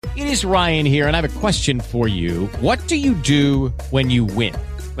It is Ryan here, and I have a question for you. What do you do when you win?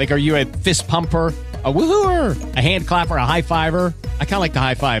 Like, are you a fist pumper, a woohooer, a hand clapper, a high fiver? I kind of like the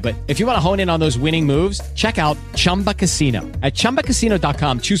high five, but if you want to hone in on those winning moves, check out Chumba Casino. At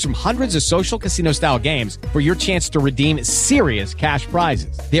ChumbaCasino.com, choose from hundreds of social casino-style games for your chance to redeem serious cash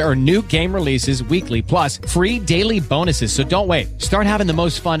prizes. There are new game releases weekly, plus free daily bonuses. So don't wait. Start having the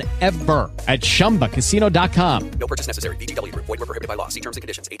most fun ever at ChumbaCasino.com. No purchase necessary. VGW Group. Void where prohibited by law. See terms and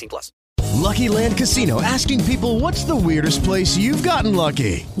conditions. 18+. Lucky Land Casino, asking people, what's the weirdest place you've gotten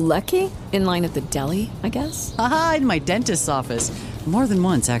lucky? Lucky? In line at the deli, I guess? Aha, in my dentist's office. More than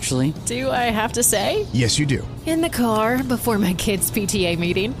once, actually. Do I have to say? Yes, you do. In the car before my kids' PTA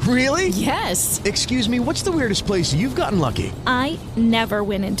meeting. Really? Yes. Excuse me, what's the weirdest place you've gotten lucky? I never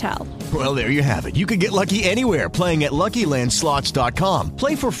win and tell. Well, there you have it. You can get lucky anywhere, playing at LuckyLandSlots.com.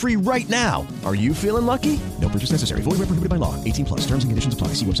 Play for free right now. Are you feeling lucky? No purchase necessary. Void where prohibited by law. 18+. Terms and conditions apply.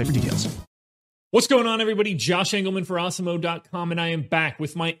 See website for details. What's going on, everybody? Josh Engelman for Awesemo.com, and I am back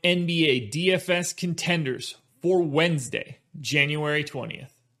with my NBA DFS contenders for Wednesday, January 20th.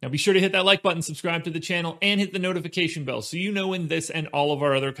 Now be sure to hit that like button, subscribe to the channel, and hit the notification bell so you know when this and all of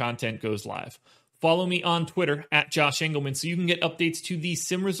our other content goes live. Follow me on Twitter at Josh Engelman so you can get updates to these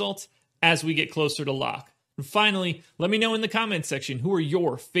sim results as we get closer to lock. And finally, let me know in the comments section who are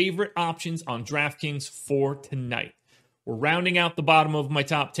your favorite options on DraftKings for tonight. We're rounding out the bottom of my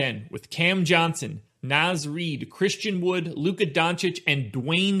top 10 with Cam Johnson, Naz Reid, Christian Wood, Luka Doncic, and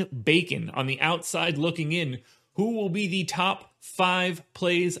Dwayne Bacon on the outside looking in. Who will be the top 5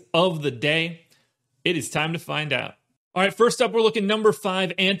 plays of the day? It is time to find out. All right, first up, we're looking number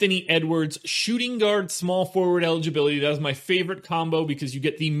 5, Anthony Edwards, shooting guard, small forward eligibility. That is my favorite combo because you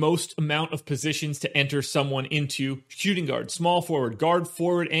get the most amount of positions to enter someone into. Shooting guard, small forward, guard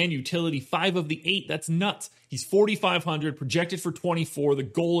forward, and utility. 5 of the 8. That's nuts. He's 4,500, projected for 24. The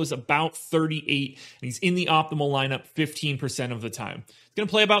goal is about 38, and he's in the optimal lineup 15% of the time. He's going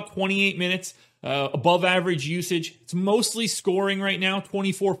to play about 28 minutes. Above average usage. It's mostly scoring right now,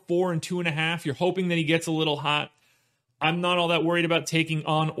 24, 4, and 2.5. You're hoping that he gets a little hot. I'm not all that worried about taking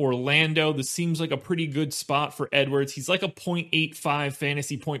on Orlando. This seems like a pretty good spot for Edwards. He's like a 0.85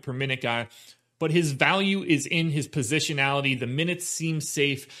 fantasy point per minute guy, but his value is in his positionality. The minutes seem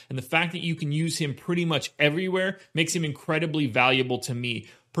safe, and the fact that you can use him pretty much everywhere makes him incredibly valuable to me,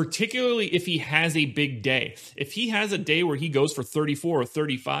 particularly if he has a big day. If he has a day where he goes for 34 or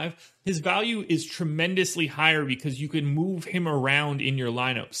 35, his value is tremendously higher because you can move him around in your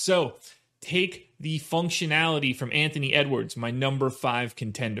lineup. So take the functionality from Anthony Edwards, my number 5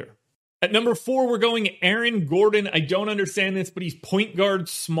 contender. At number 4, we're going Aaron Gordon. I don't understand this, but he's point guard,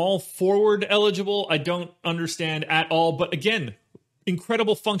 small forward eligible. I don't understand at all. But again,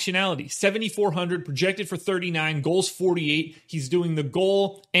 incredible functionality. 7,400, projected for 39, goals 48. He's doing the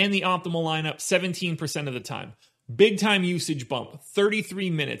goal and the optimal lineup 17% of the time. Big time usage bump, 33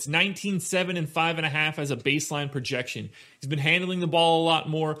 minutes, 19.7 and 5.5 as a baseline projection. He's been handling the ball a lot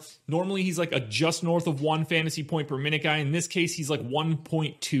more. Normally he's like a just north of 1 fantasy point per minute guy. In this case, he's like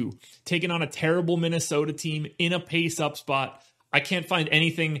 1.2. Taking on a terrible Minnesota team in a pace up spot. I can't find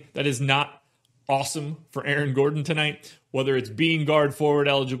anything that is not awesome for Aaron Gordon tonight, whether it's being guard forward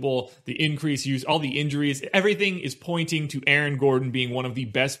eligible, the increased use, all the injuries, everything is pointing to Aaron Gordon being one of the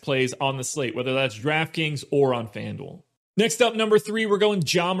best plays on the slate, whether that's DraftKings or on FanDuel. Next up, number 3, we're going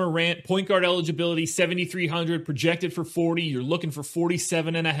Ja Morant, point guard eligibility, 7,300, projected for 40. You're looking for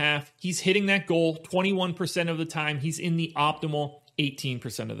 47.5. He's hitting that goal 21% of the time. He's in the optimal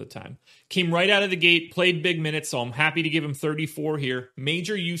 18% of the time. Came right out of the gate, played big minutes, so I'm happy to give him 34 here.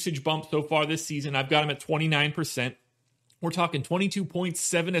 Major usage bump so far this season. I've got him at 29%. We're talking 22 points,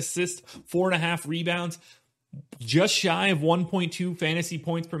 7 assists, 4.5 rebounds, just shy of 1.2 fantasy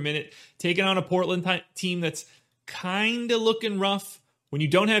points per minute. Taking on a Portland team that's kind of looking rough. When you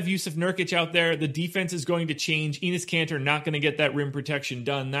don't have Yusuf Nurkic out there, the defense is going to change. Enes Kanter not going to get that rim protection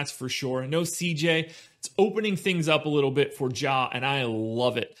done, that's for sure. No CJ. It's opening things up a little bit for Ja, and I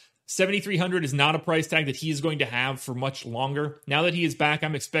love it. 7,300 is not a price tag that he is going to have for much longer. Now that he is back,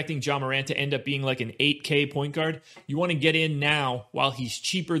 I'm expecting Ja Morant to end up being like an 8K point guard. You want to get in now while he's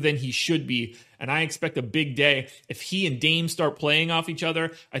cheaper than he should be, and I expect a big day. If he and Dame start playing off each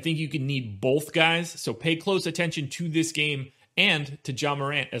other, I think you can need both guys, so pay close attention to this game and to Ja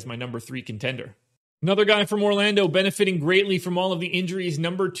Morant as my number 3 contender. Another guy from Orlando benefiting greatly from all of the injuries.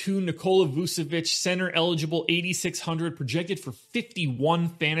 Number 2, Nikola Vucevic, center eligible, 8,600, projected for 51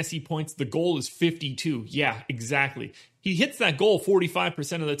 fantasy points. The goal is 52. Yeah, exactly. He hits that goal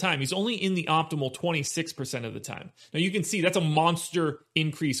 45% of the time. He's only in the optimal 26% of the time. Now you can see that's a monster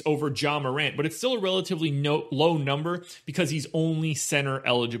increase over Ja Morant, but it's still a relatively low number because he's only center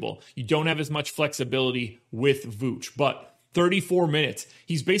eligible. You don't have as much flexibility with Vooch, but 34 minutes.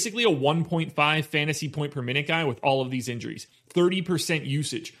 He's basically a 1.5 fantasy point per minute guy with all of these injuries. 30%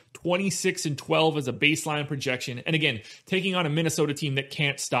 usage, 26 and 12 as a baseline projection. And again, taking on a Minnesota team that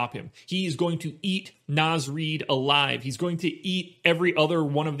can't stop him. He is going to eat Naz Reid alive. He's going to eat every other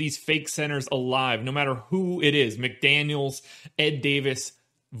one of these fake centers alive, no matter who it is. McDaniels, Ed Davis.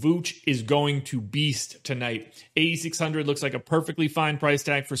 Vooch is going to beast tonight. 8,600 looks like a perfectly fine price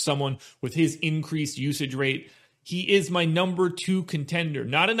tag for someone with his increased usage rate. He is my number 2 contender.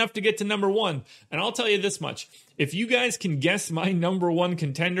 Not enough to get to number 1. And I'll tell you this much. If you guys can guess my number 1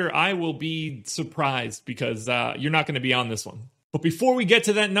 contender, I will be surprised because you're not going to be on this one. But before we get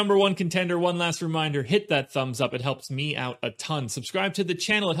to that number 1 contender, one last reminder, hit that thumbs up. It helps me out a ton. Subscribe to the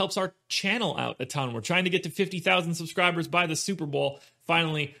channel. It helps our channel out a ton. We're trying to get to 50,000 subscribers by the Super Bowl.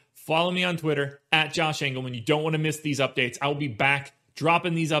 Finally, follow me on Twitter, @JoshEngelman. You don't want to miss these updates. I will be back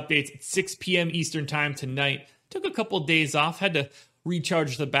dropping these updates at 6 p.m. Eastern time tonight. Took a couple of days off, had to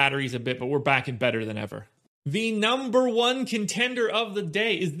recharge the batteries a bit, but we're back and better than ever. The number 1 contender of the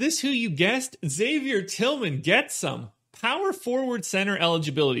day. Is this who you guessed? Xavier Tillman gets some. Power forward center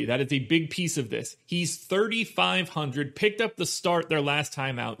eligibility. That is a big piece of this. He's 3,500, picked up the start their last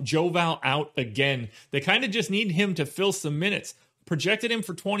time out. Joval out again. They kind of just need him to fill some minutes. Projected him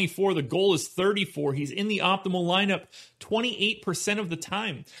for 24. The goal is 34. He's in the optimal lineup 28% of the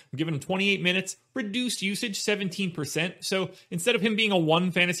time. I'm giving him 28 minutes, reduced usage 17%. So instead of him being a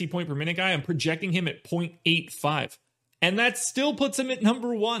 1 fantasy point per minute guy, I'm projecting him at 0.85. And that still puts him at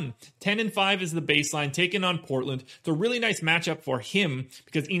number 1. 10 and 5 is the baseline, taken on Portland. It's a really nice matchup for him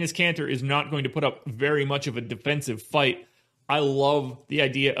because Enes Kanter is not going to put up very much of a defensive fight. I love the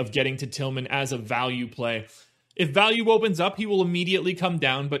idea of getting to Tillman as a value play. If value opens up, he will immediately come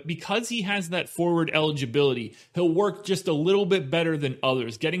down, but because he has that forward eligibility, he'll work just a little bit better than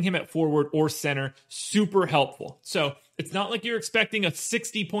others. Getting him at forward or center, super helpful. So it's not like you're expecting a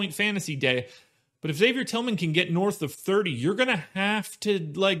 60-point fantasy day, but if Xavier Tillman can get north of 30, you're going to have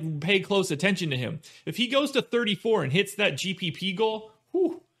to pay close attention to him. If he goes to 34 and hits that GPP goal,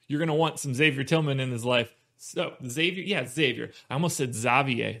 you're going to want some Xavier Tillman in his life. So Xavier. I almost said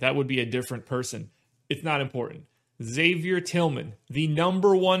Xavier. That would be a different person. It's not important. Xavier Tillman, the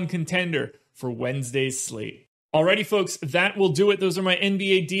number 1 contender for Wednesday's slate. Alrighty, folks, that will do it. Those are my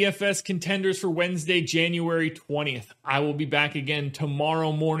NBA DFS contenders for Wednesday, January 20th. I will be back again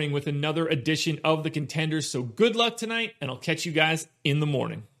tomorrow morning with another edition of the contenders. So good luck tonight, and I'll catch you guys in the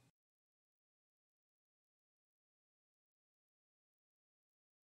morning.